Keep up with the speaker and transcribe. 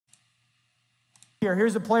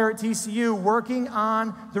Here's a player at TCU working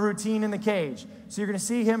on the routine in the cage. So you're going to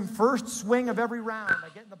see him first swing of every round. I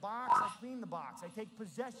get in the box, I clean the box, I take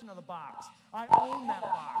possession of the box. I own that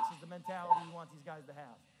box is the mentality we want these guys to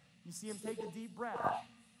have. You see him take a deep breath.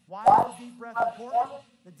 Why is the deep breath important?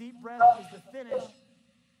 The deep breath is the finish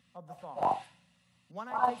of the thought. When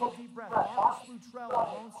I take a deep breath, Marcus Luttrell,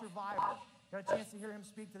 a lone survivor, got a chance to hear him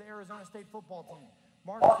speak to the Arizona State football team.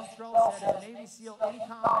 Marcus Luttrell said, as a Navy SEAL in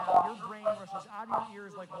combat, your brain rushes out of your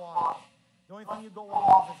ears like water. The only thing you go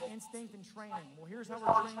off of is instinct and training. Well, here's how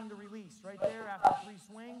we're training to release. Right there after 3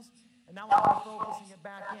 swings, and now we're going to focus and get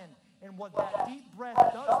back in. And what that deep breath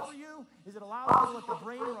does for you is it allows you to let the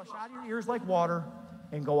brain rush out of your ears like water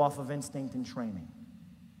and go off of instinct and training.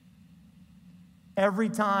 Every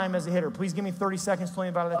time as a hitter, please give me 30 seconds to tell you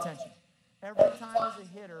about attention. Every time as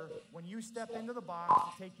a hitter, when you step into the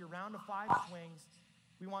box to take your round of 5 swings,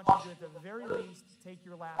 we want you to, at the very least, take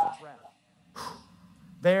your last breath.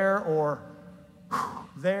 There or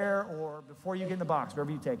before you get in the box,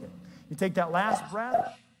 wherever you take it. You take that last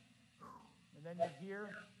breath, and then you're here,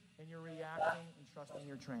 and you're reacting and trusting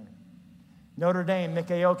your training. Notre Dame, Mick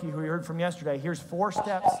Aoki, who we heard from yesterday, here's 4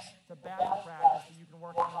 steps to batting practice that you can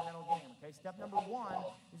work on in a mental game. Okay, step number 1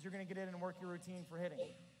 is you're going to get in and work your routine for hitting.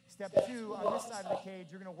 Step 2, on this side of the cage,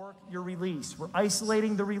 you're going to work your release. We're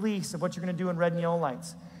isolating the release of what you're going to do in red and yellow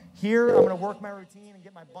lights. Here, I'm going to work my routine and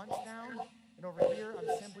get my bunch down. And over here,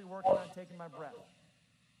 I'm simply working on taking my breath.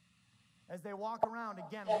 As they walk around,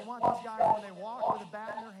 again, we want these guys, when they walk with a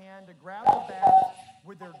bat in their hand, to grab the bat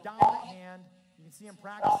with their dominant hand. You can see him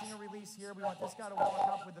practicing a release here. We want this guy to walk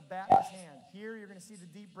up with the bat in his hand. Here, you're going to see the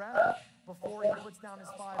deep breath before he puts down his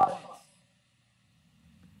 5 bunts.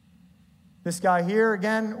 This guy here,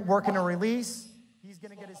 again, working a release. He's going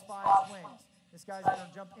to get his 5 swings. This guy's going to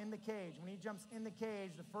jump in the cage. When he jumps in the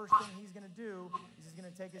cage, the first thing he's going to do is he's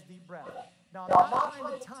going to take his deep breath. Now, I'm not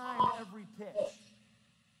trying to time every pitch.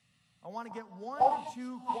 I want to get 1 to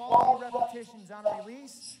 2 quality repetitions on a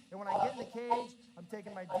release. And when I get in the cage, I'm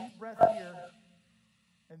taking my deep breath here,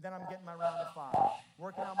 and then I'm getting my round of 5.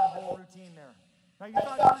 Working on my whole routine there. Now, you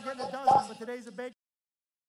thought you were getting a dozen, but today's a big